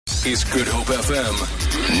This is Good Hope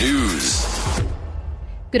FM News.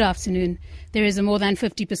 Good afternoon. There is a more than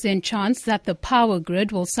 50% chance that the power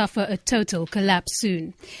grid will suffer a total collapse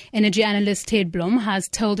soon. Energy analyst Ted Blom has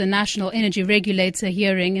told a national energy regulator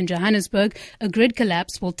hearing in Johannesburg a grid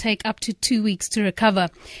collapse will take up to 2 weeks to recover.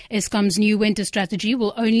 Eskom's new winter strategy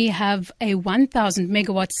will only have a 1,000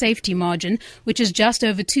 megawatt safety margin, which is just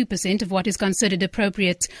over 2% of what is considered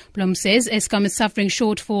appropriate. Blom says Eskom is suffering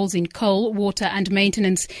shortfalls in coal, water and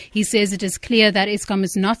maintenance. He says it is clear that Eskom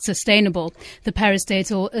is not sustainable. The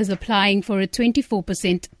parastatal is applying for a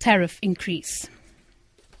 24% tariff increase.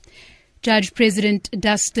 Judge President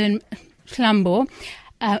Dustin Klambo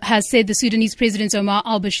has said the Sudanese President Omar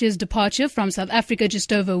al-Bashir's departure from South Africa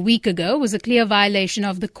just over a week ago was a clear violation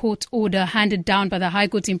of the court order handed down by the High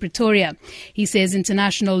Court in Pretoria. He says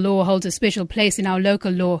international law holds a special place in our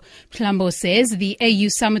local law. Klambo says the AU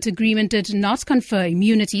summit agreement did not confer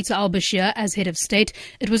immunity to al-Bashir as head of state.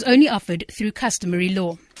 It was only offered through customary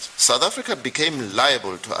law. South Africa became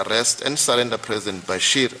liable to arrest and surrender President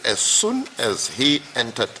Bashir as soon as he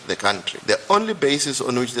entered the country. The only basis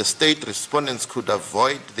on which the state respondents could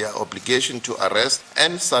avoid their obligation to arrest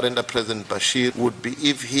and surrender President Bashir would be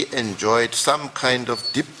if he enjoyed some kind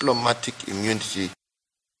of diplomatic immunity.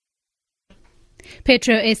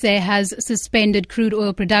 PetroSA has suspended crude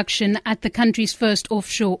oil production at the country's first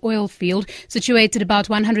offshore oil field, situated about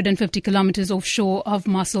 150 kilometers offshore of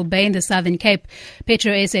Mossel Bay in the Southern Cape.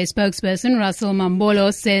 PetroSA spokesperson Russell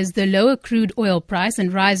Mambolo says the lower crude oil price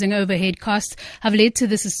and rising overhead costs have led to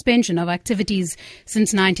the suspension of activities.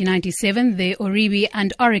 Since 1997, the Oribi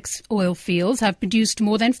and Oryx oil fields have produced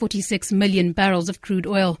more than 46 million barrels of crude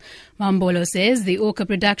oil. Mambolo says the Orca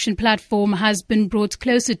production platform has been brought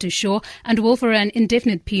closer to shore and will for an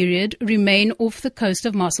indefinite period remain off the coast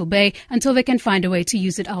of Mossel Bay until they can find a way to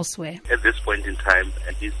use it elsewhere. At this point in time,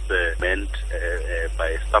 it is manned by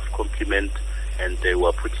a staff complement, and we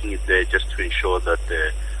are putting it there just to ensure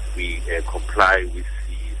that we comply with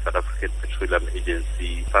the South African Petroleum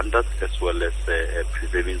Agency standards, as well as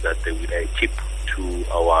preserving that we keep to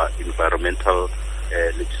our environmental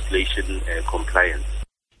legislation compliance.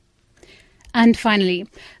 And finally,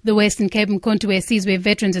 the Western Cape Mkhonto Sizwe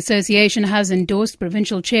Veterans Association has endorsed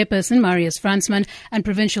Provincial Chairperson Marius Fransman and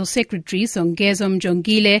Provincial Secretary Songezo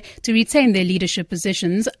Mjongile to retain their leadership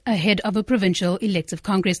positions ahead of a provincial elective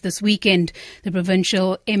congress this weekend. The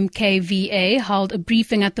provincial MKVA held a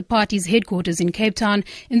briefing at the party's headquarters in Cape Town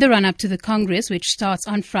in the run-up to the congress, which starts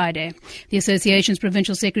on Friday. The association's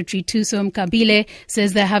Provincial Secretary Thuso Mkabile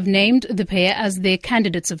says they have named the pair as their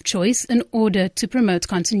candidates of choice in order to promote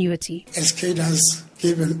continuity. SK has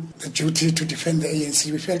given the duty to defend the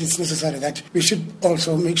ANC. We felt it's necessary that we should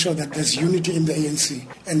also make sure that there's unity in the ANC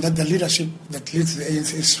and that the leadership that leads the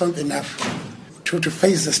ANC is strong enough to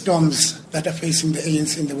face the storms that are facing the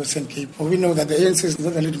ANC in the Western Cape. We know that the ANC is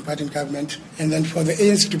not the leading party in government, and then for the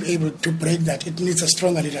ANC to be able to break that, it needs a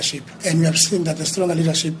stronger leadership. And we have seen that the stronger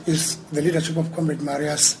leadership is the leadership of Comrade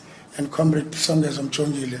Marius and Comrade Songezo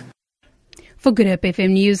Mjongile. For Good Hope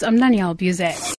FM News, I'm Nani Albuzet.